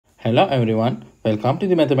Hello everyone, welcome to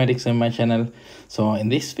the Mathematics in my channel. So in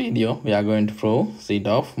this video we are going to prove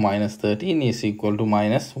zeta of minus 13 is equal to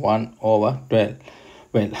minus 1 over 12.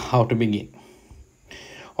 Well, how to begin?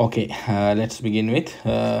 Okay, let's begin with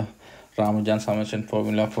Ramanujan summation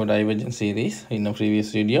formula for divergent series. In a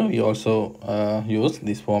previous video we also used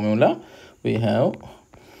this formula. We have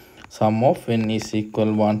sum of n is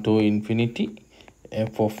equal 1 to infinity,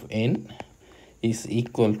 f of n is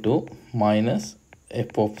equal to minus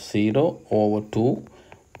f of 0 over 2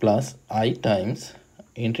 plus I times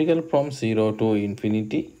integral from 0 to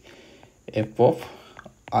infinity f of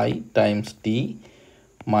I times t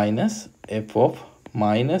minus f of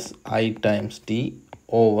minus I times t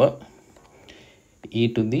over e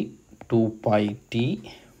to the 2 pi t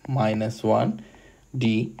minus 1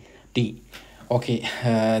 dt. Okay,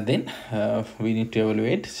 then we need to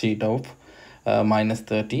evaluate zeta of minus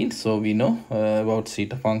 13. So we know about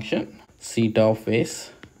zeta function. Zeta of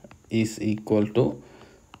s is equal to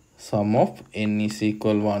sum of n is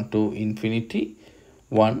equal 1 to infinity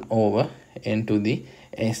 1 over n to the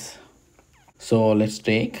s. So let's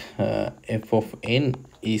take f of n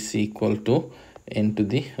is equal to n to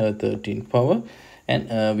the 13th power,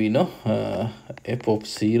 and we know f of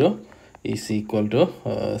 0 is equal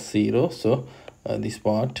to 0. So this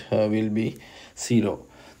part will be 0.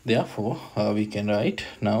 Therefore we can write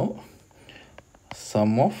now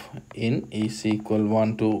sum of n is equal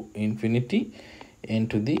 1 to infinity n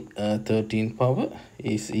to the 13th power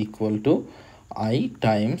is equal to I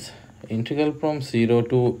times integral from 0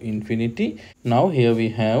 to infinity. Now here we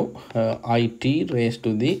have it raised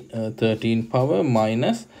to the 13th power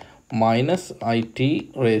minus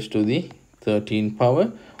it raised to the 13th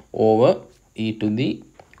power over e to the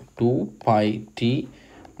 2 pi t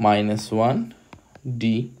minus 1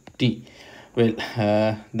 dt. Well,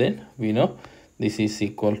 then we know this is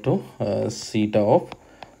equal to zeta of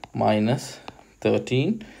minus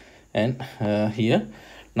 13, and here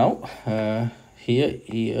now here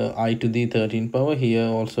I to the 13th power, here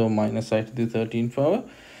also minus I to the 13th power.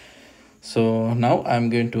 So now I'm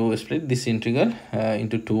going to split this integral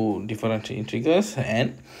into two different integrals,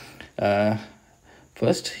 and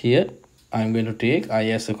first here I'm going to take I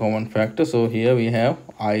as a common factor. So here we have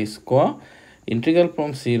I square integral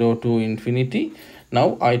from 0 to infinity.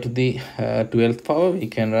 Now I to the 12th power, we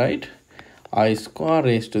can write I square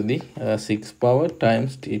raised to the 6th power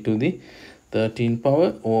times t to the 13th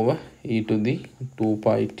power over e to the 2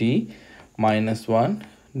 pi t minus 1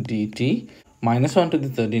 dt, minus 1 to the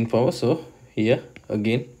 13th power. So here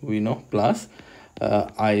again we know plus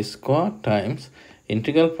I square times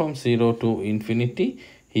integral from 0 to infinity.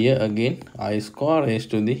 Here again I square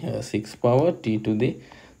raised to the 6th power t to the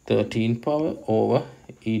 13th power over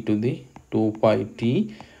e to the 2 pi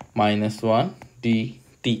t minus 1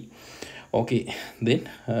 dt. Okay, then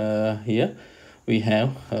here we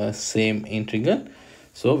have same integral.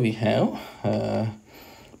 So we have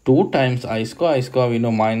 2 times I square we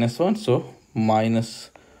know minus 1, so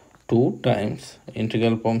minus 2 times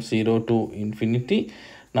integral from 0 to infinity.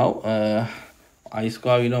 Now I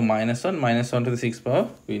square we know minus 1 to the 6th power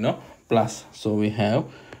we know plus, so we have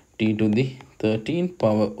t to the 13th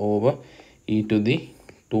power over e to the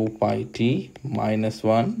 2 pi t minus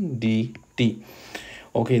 1 dt.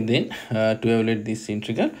 Okay, then to evaluate this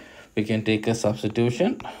integral we can take a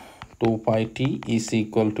substitution. 2 pi t is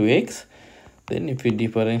equal to x, then if we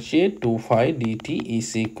differentiate 2 pi dt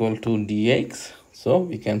is equal to dx, so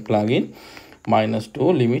we can plug in minus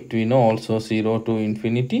 2, limit we know also 0 to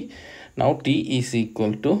infinity. Now t is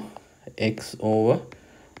equal to x over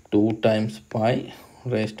 2 times pi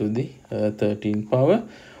raised to the 13th power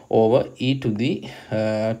over e to the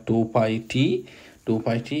 2 pi t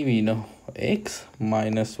we know x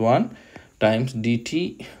minus 1 times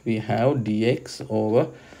dt, we have dx over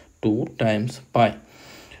 2 times pi.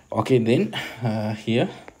 Okay, then here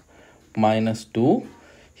minus 2,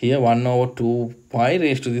 here 1 over 2 pi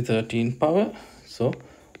raised to the 13th power, so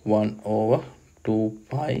 1 over 2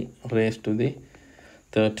 pi raised to the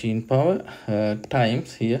 13th power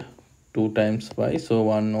times here 2 times pi, so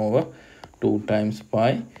 1 over 2 times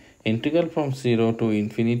pi integral from 0 to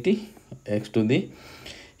infinity x to the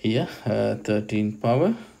here 13th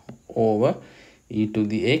power over e to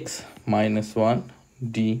the x minus 1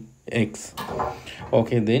 dx.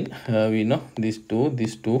 Okay, then we know these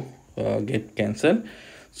two get cancelled,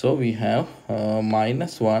 so we have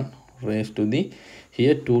minus 1 raised to the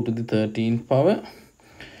here 2 to the 13th power,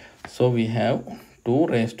 so we have 2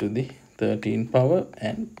 raised to the 13th power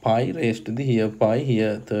and pi raised to the here pi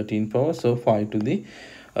here 13th power, so 5 to the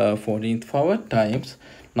 14th power times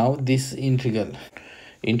now this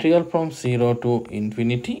integral from 0 to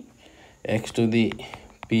infinity x to the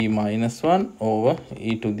p minus 1 over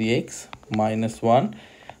e to the x minus 1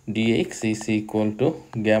 dx is equal to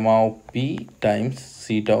gamma of p times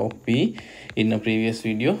zeta of p. In a previous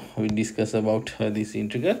video we discussed about this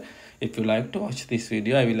integral. If you like to watch this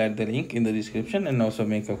video, I will add the link in the description and also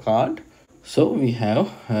make a card. So we have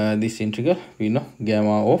this integral. We know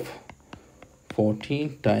gamma of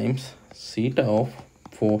 14 times zeta of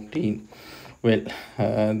 14. Well,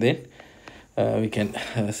 then we can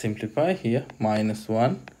simplify here. Minus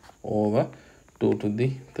 1 over 2 to the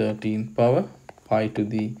 13th power pi to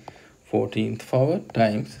the 14th power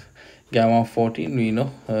times gamma of 14, we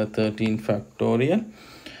know 13 factorial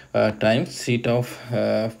times zeta of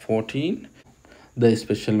 14, the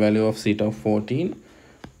special value of zeta of 14,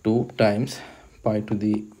 2 times pi to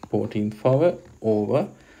the 14th power over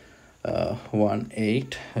 1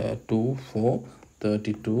 8 2 4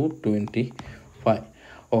 32 25.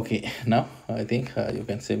 Okay, now I think you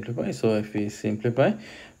can simplify. So if we simplify,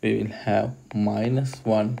 we will have minus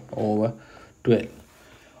 1 over 12.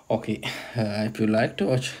 Okay, if you like to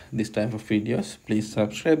watch this type of videos, please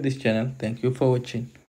subscribe this channel. Thank you for watching.